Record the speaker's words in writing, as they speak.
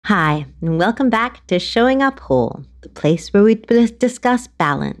Hi, and welcome back to Showing Up Whole, the place where we discuss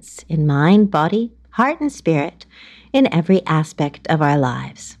balance in mind, body, heart, and spirit in every aspect of our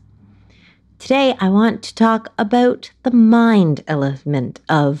lives. Today, I want to talk about the mind element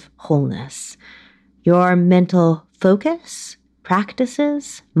of wholeness, your mental focus,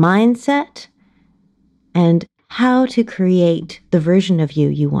 practices, mindset, and how to create the version of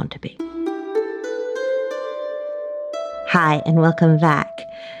you want to be. Hi, and welcome back.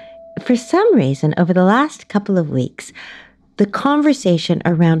 For some reason, over the last couple of weeks, the conversation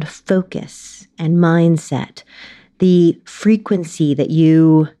around focus and mindset, the frequency that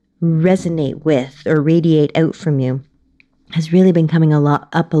you resonate with or radiate out from you, has really been coming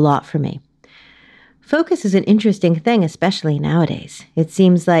up a lot for me. Focus is an interesting thing, especially nowadays. It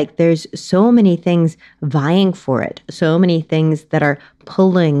seems like there's so many things vying for it, so many things that are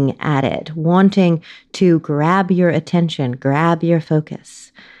pulling at it, wanting to grab your attention, grab your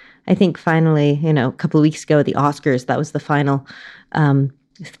focus. I think finally, a couple of weeks ago at the Oscars, that was the final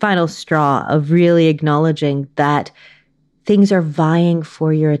straw of really acknowledging that things are vying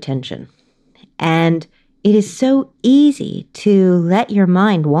for your attention. And it is so easy to let your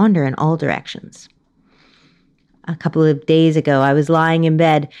mind wander in all directions. A couple of days ago, I was lying in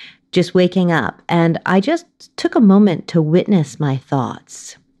bed, just waking up, and I just took a moment to witness my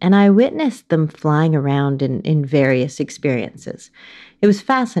thoughts. And I witnessed them flying around in various experiences. It was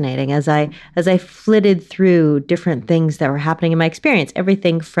fascinating as I flitted through different things that were happening in my experience.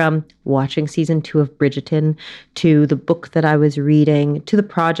 Everything from watching season 2 of Bridgerton, to the book that I was reading, to the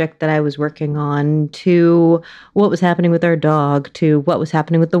project that I was working on, to what was happening with our dog, to what was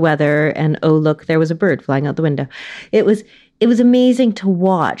happening with the weather, and oh look, there was a bird flying out the window. It was amazing to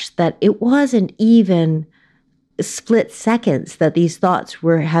watch that it wasn't even split seconds that these thoughts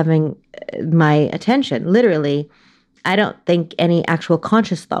were having my attention. Literally, I don't think any actual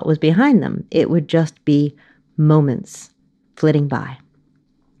conscious thought was behind them. It would just be moments flitting by,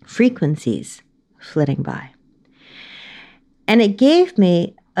 frequencies flitting by. And it gave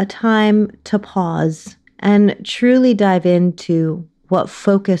me a time to pause and truly dive into what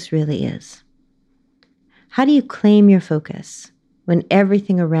focus really is. How do you claim your focus when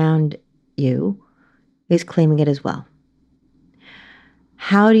everything around you is claiming it as well?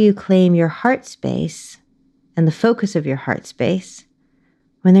 How do you claim your heart space and the focus of your heart space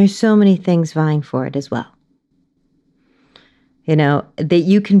when there's so many things vying for it as well? That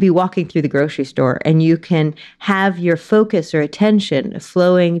you can be walking through the grocery store and you can have your focus or attention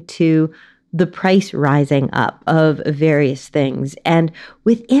flowing to the price rising up of various things. And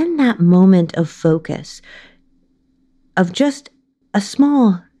within that moment of focus, of just a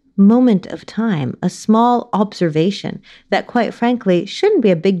small moment of time, a small observation that quite frankly shouldn't be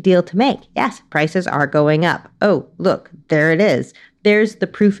a big deal to make. Yes, prices are going up. Oh, look, there it is. There's the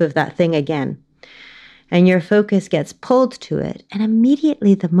proof of that thing again. And your focus gets pulled to it. And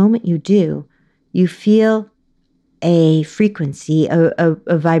immediately the moment you do, you feel a frequency,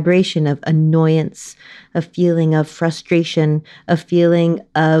 a vibration of annoyance, a feeling of frustration, a feeling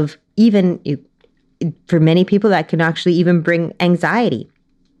of for many people that can actually even bring anxiety.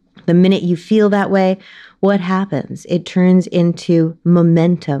 The minute you feel that way, what happens? It turns into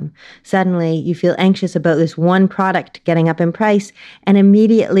momentum. Suddenly, you feel anxious about this one product getting up in price, and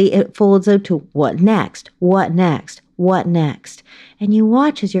immediately it folds out to what next? What next? What next? And you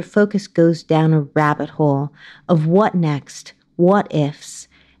watch as your focus goes down a rabbit hole of what next, what ifs,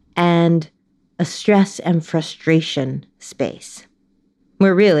 and a stress and frustration space.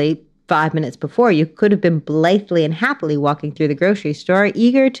 Where really, 5 minutes before, you could have been blithely and happily walking through the grocery store,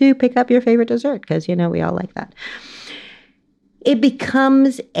 eager to pick up your favorite dessert, because, we all like that. It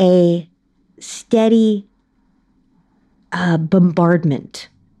becomes a steady bombardment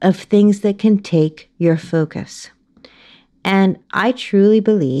of things that can take your focus. And I truly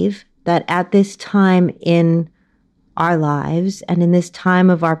believe that at this time in our lives and in this time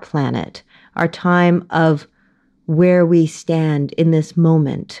of our planet, our time of where we stand in this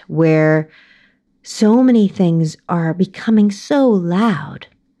moment, where so many things are becoming so loud,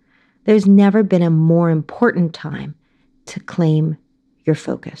 there's never been a more important time to claim your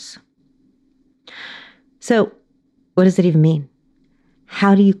focus. So, what does it even mean?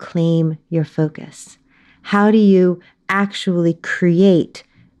 How do you claim your focus? How do you actually create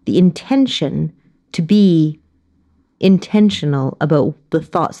the intention to be intentional about the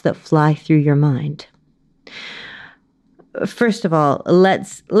thoughts that fly through your mind? First of all,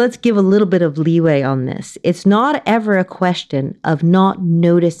 let's give a little bit of leeway on this. It's not ever a question of not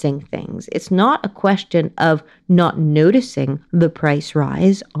noticing things. It's not a question of not noticing the price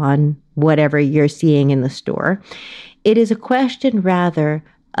rise on whatever you're seeing in the store. It is a question rather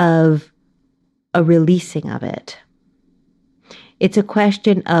of a releasing of it. It's a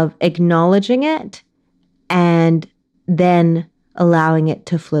question of acknowledging it and then allowing it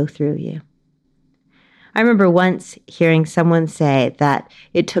to flow through you. I remember once hearing someone say that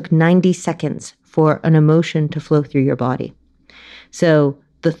it took 90 seconds for an emotion to flow through your body. So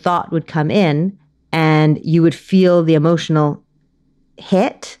the thought would come in and you would feel the emotional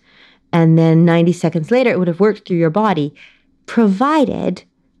hit, and then 90 seconds later it would have worked through your body, provided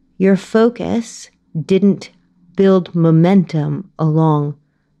your focus didn't build momentum along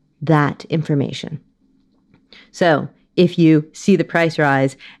that information. So if you see the price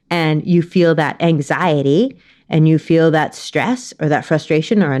rise and you feel that anxiety and you feel that stress or that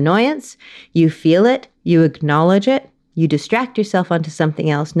frustration or annoyance, you feel it, you acknowledge it, you distract yourself onto something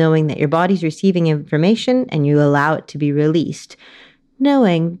else, knowing that your body's receiving information and you allow it to be released,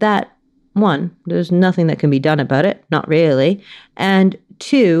 knowing that, one, there's nothing that can be done about it, not really, and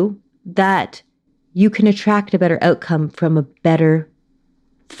two, that you can attract a better outcome from a better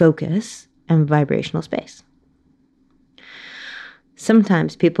focus and vibrational space.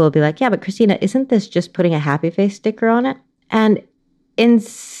 Sometimes people will be like, yeah, but Christina, isn't this just putting a happy face sticker on it? And in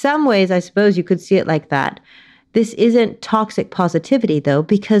some ways, I suppose you could see it like that. This isn't toxic positivity, though,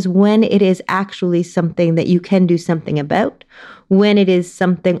 because when it is actually something that you can do something about, when it is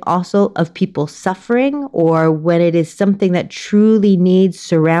something also of people suffering, or when it is something that truly needs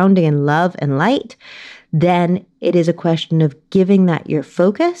surrounding and love and light, then it is a question of giving that your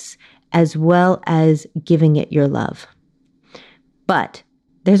focus as well as giving it your love. But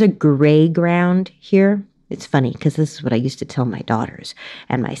there's a gray ground here. It's funny because this is what I used to tell my daughters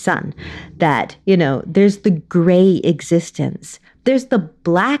and my son, that, there's the gray existence. There's the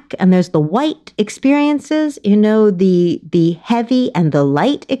black and there's the white experiences, the heavy and the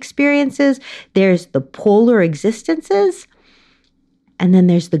light experiences. There's the polar existences. And then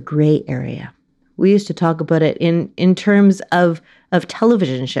there's the gray area. We used to talk about it in terms of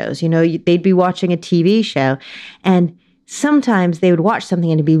television shows. They'd be watching a TV show and sometimes they would watch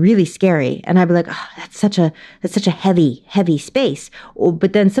something and it'd be really scary. And I'd be like, oh, that's such a heavy, heavy space.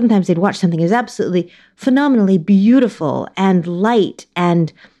 But then sometimes they'd watch something that was absolutely phenomenally beautiful and light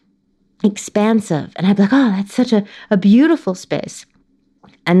and expansive. And I'd be like, oh, that's such a beautiful space.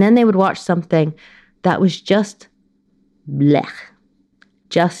 And then they would watch something that was just blech,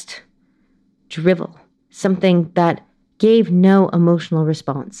 just drivel, something that gave no emotional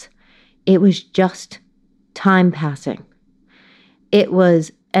response. It was just time passing. It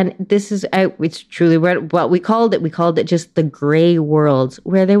was, and this is, it's truly what we called it. We called it just the gray worlds,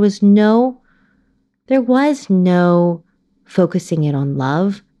 where there was no focusing it on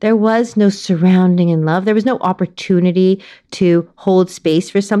love. There was no surrounding in love. There was no opportunity to hold space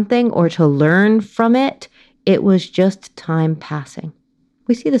for something or to learn from it. It was just time passing.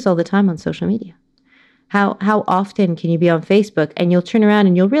 We see this all the time on social media. How often can you be on Facebook and you'll turn around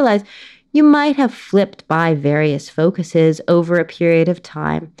and you'll realize you might have flipped by various focuses over a period of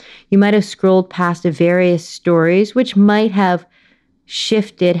time. You might have scrolled past various stories, which might have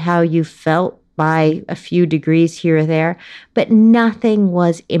shifted how you felt by a few degrees here or there, but nothing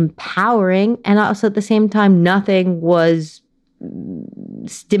was empowering. And also at the same time, nothing was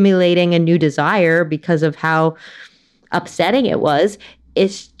stimulating a new desire because of how upsetting it was.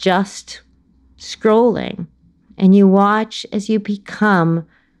 It's just scrolling. And you watch as you become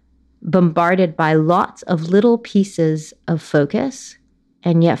bombarded by lots of little pieces of focus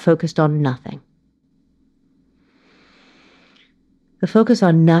and yet focused on nothing. The focus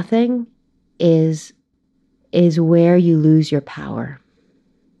on nothing is where you lose your power.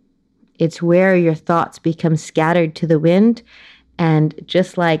 It's where your thoughts become scattered to the wind, and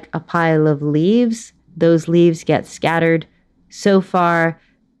just like a pile of leaves, those leaves get scattered so far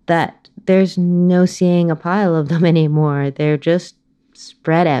that there's no seeing a pile of them anymore. They're just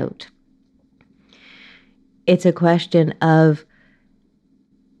spread out. It's a question of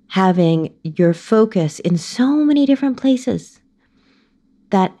having your focus in so many different places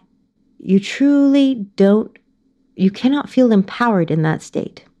that you cannot feel empowered in that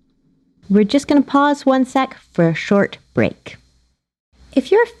state. We're just going to pause one sec for a short break. If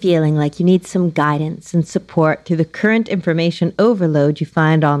you're feeling like you need some guidance and support through the current information overload you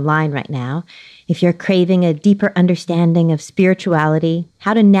find online right now, if you're craving a deeper understanding of spirituality,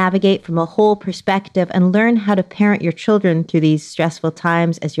 how to navigate from a whole perspective, and learn how to parent your children through these stressful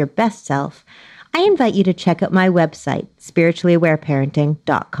times as your best self, I invite you to check out my website,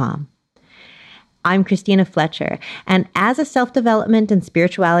 spirituallyawareparenting.com. I'm Christina Fletcher, and as a self-development and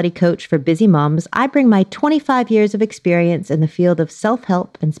spirituality coach for busy moms, I bring my 25 years of experience in the field of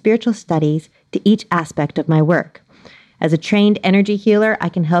self-help and spiritual studies to each aspect of my work. As a trained energy healer, I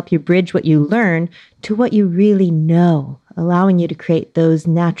can help you bridge what you learn to what you really know, allowing you to create those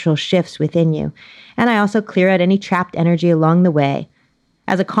natural shifts within you. And I also clear out any trapped energy along the way.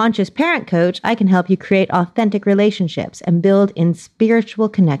 As a conscious parent coach, I can help you create authentic relationships and build in spiritual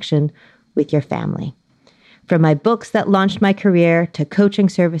connection with your family. From my books that launched my career to coaching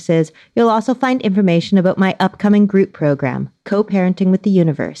services, you'll also find information about my upcoming group program, Co-Parenting with the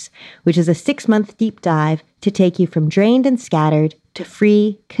Universe, which is a 6-month deep dive to take you from drained and scattered to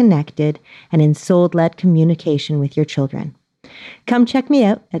free, connected, and in soul-led communication with your children. Come check me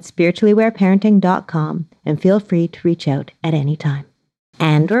out at spirituallyawareparenting.com and feel free to reach out at any time.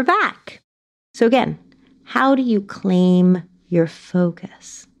 And we're back. So again, how do you claim your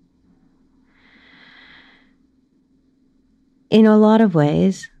focus? In a lot of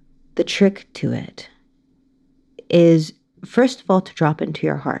ways, the trick to it is, first of all, to drop into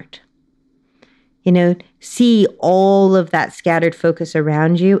your heart. See all of that scattered focus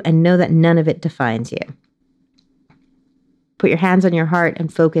around you and know that none of it defines you. Put your hands on your heart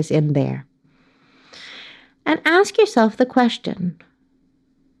and focus in there. And ask yourself the question,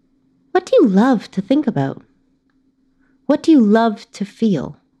 what do you love to think about? What do you love to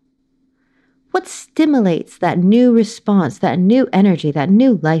feel? What stimulates that new response, that new energy, that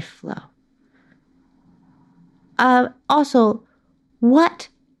new life flow? Also, what,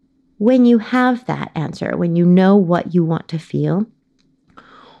 when you have that answer, when you know what you want to feel,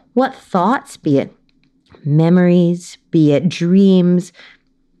 what thoughts, be it memories, be it dreams,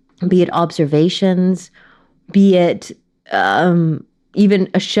 be it observations, be it even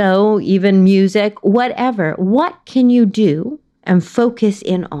a show, even music, whatever, what can you do and focus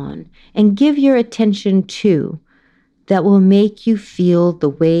in on and give your attention to that will make you feel the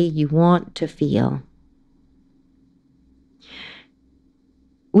way you want to feel?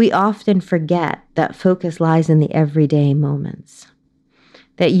 We often forget that focus lies in the everyday moments,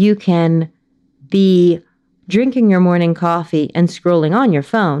 that you can be drinking your morning coffee and scrolling on your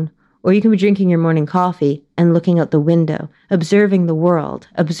phone, or you can be drinking your morning coffee and looking out the window, observing the world,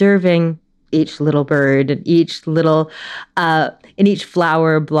 observing each little bird and each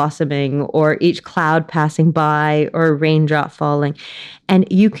flower blossoming, or each cloud passing by, or a raindrop falling. And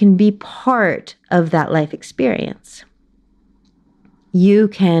you can be part of that life experience. You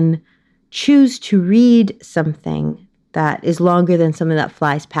can choose to read something that is longer than something that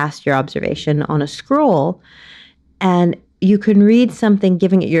flies past your observation on a scroll, and you can read something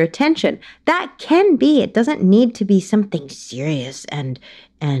giving it your attention. That can be, it doesn't need to be something serious and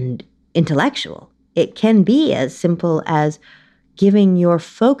intellectual. It can be as simple as giving your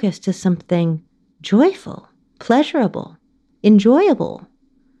focus to something joyful, pleasurable, enjoyable.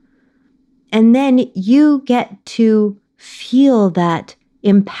 And then you get to feel that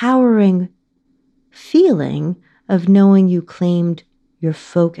empowering feeling of knowing you claimed your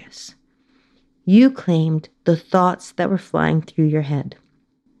focus. You claimed the thoughts that were flying through your head.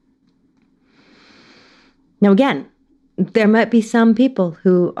 Now again, there might be some people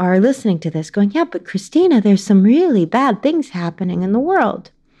who are listening to this going, yeah, but Christina, there's some really bad things happening in the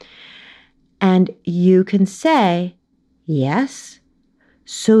world. And you can say, yes,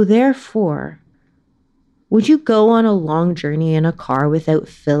 so therefore, would you go on a long journey in a car without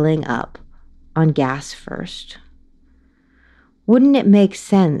filling up on gas first? Wouldn't it make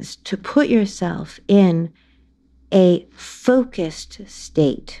sense to put yourself in a focused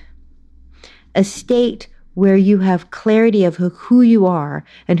state, a state where you have clarity of who you are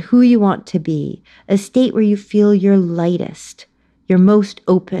and who you want to be, a state where you feel your lightest, your most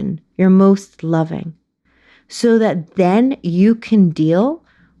open, your most loving, so that then you can deal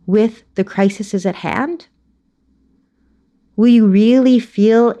with the crises at hand? Will you really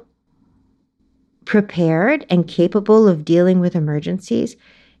feel prepared and capable of dealing with emergencies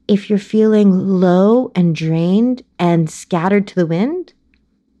if you're feeling low and drained and scattered to the wind?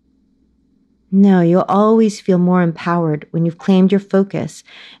 No, you'll always feel more empowered when you've claimed your focus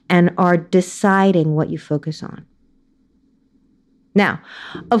and are deciding what you focus on. Now,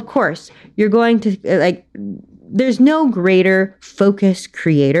 of course, you're going to, there's no greater focus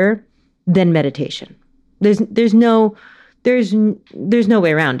creator than meditation. There's no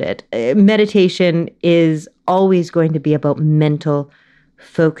way around it. Meditation is always going to be about mental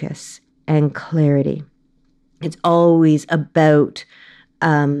focus and clarity. It's always about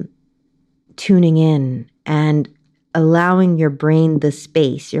tuning in and allowing your brain the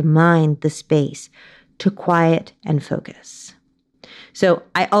space, your mind the space to quiet and focus. So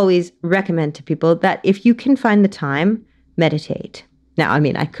I always recommend to people that if you can find the time, meditate. Now, I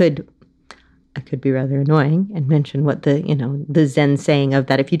mean, I could I could be rather annoying and mention what the Zen saying of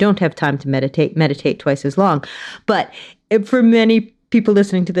that if you don't have time to meditate twice as long. But for many people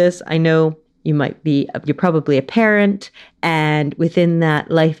listening to this, I know you're probably a parent, and within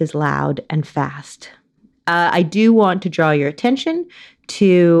that, life is loud and fast. I do want to draw your attention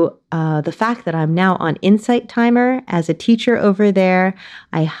to the fact that I'm now on Insight Timer as a teacher over there.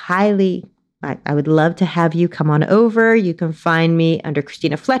 I would love to have you come on over. You can find me under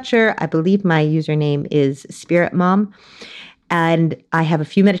Christina Fletcher. I believe my username is Spirit Mom. And I have a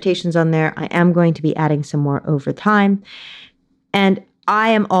few meditations on there. I am going to be adding some more over time. And I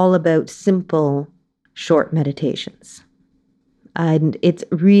am all about simple, short meditations. And it's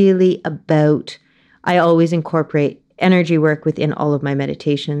really about, I always incorporate energy work within all of my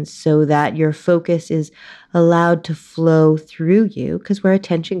meditations so that your focus is allowed to flow through you, because where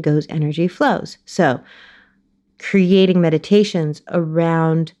attention goes, energy flows. So creating meditations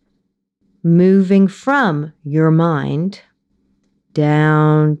around moving from your mind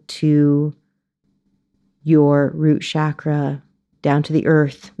down to your root chakra, down to the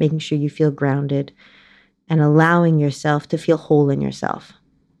earth, making sure you feel grounded and allowing yourself to feel whole in yourself.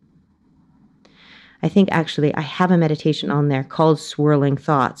 I think actually I have a meditation on there called Swirling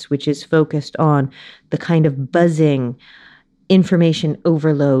Thoughts, which is focused on the kind of buzzing information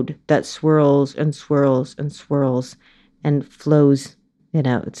overload that swirls and swirls and swirls and flows,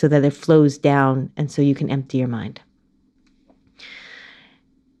 so that it flows down and so you can empty your mind.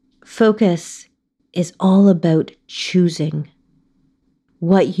 Focus is all about choosing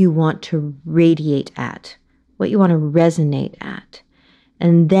what you want to radiate at, what you want to resonate at,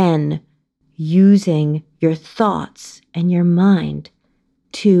 and then using your thoughts and your mind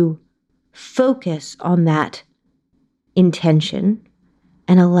to focus on that intention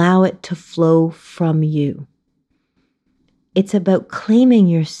and allow it to flow from you. It's about claiming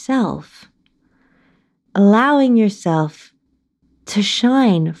yourself, allowing yourself to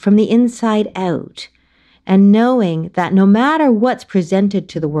shine from the inside out, and knowing that no matter what's presented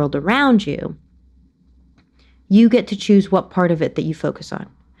to the world around you, you get to choose what part of it that you focus on.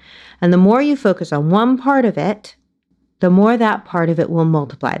 And the more you focus on one part of it, the more that part of it will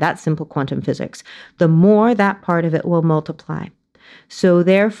multiply. That's simple quantum physics. The more that part of it will multiply. So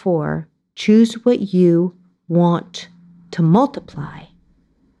therefore, choose what you want to multiply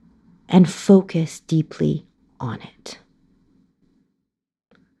and focus deeply on it.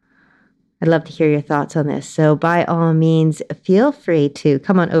 I'd love to hear your thoughts on this. So by all means, feel free to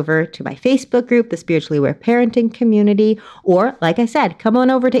come on over to my Facebook group, the Spiritually Aware Parenting Community, or like I said, come on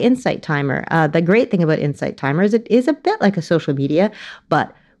over to Insight Timer. The great thing about Insight Timer is it is a bit like a social media,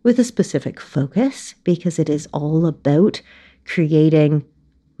 but with a specific focus, because it is all about creating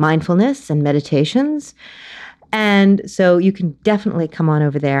mindfulness and meditations. And so you can definitely come on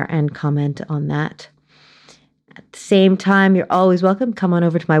over there and comment on that. At the same time, you're always welcome. Come on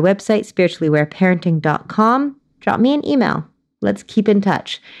over to my website, spirituallyawareparenting.com. Drop me an email. Let's keep in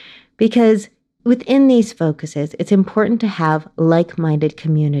touch. Because within these focuses, it's important to have like-minded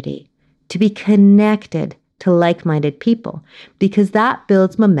community, to be connected to like-minded people, because that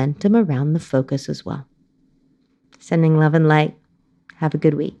builds momentum around the focus as well. Sending love and light. Have a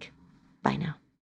good week. Bye now.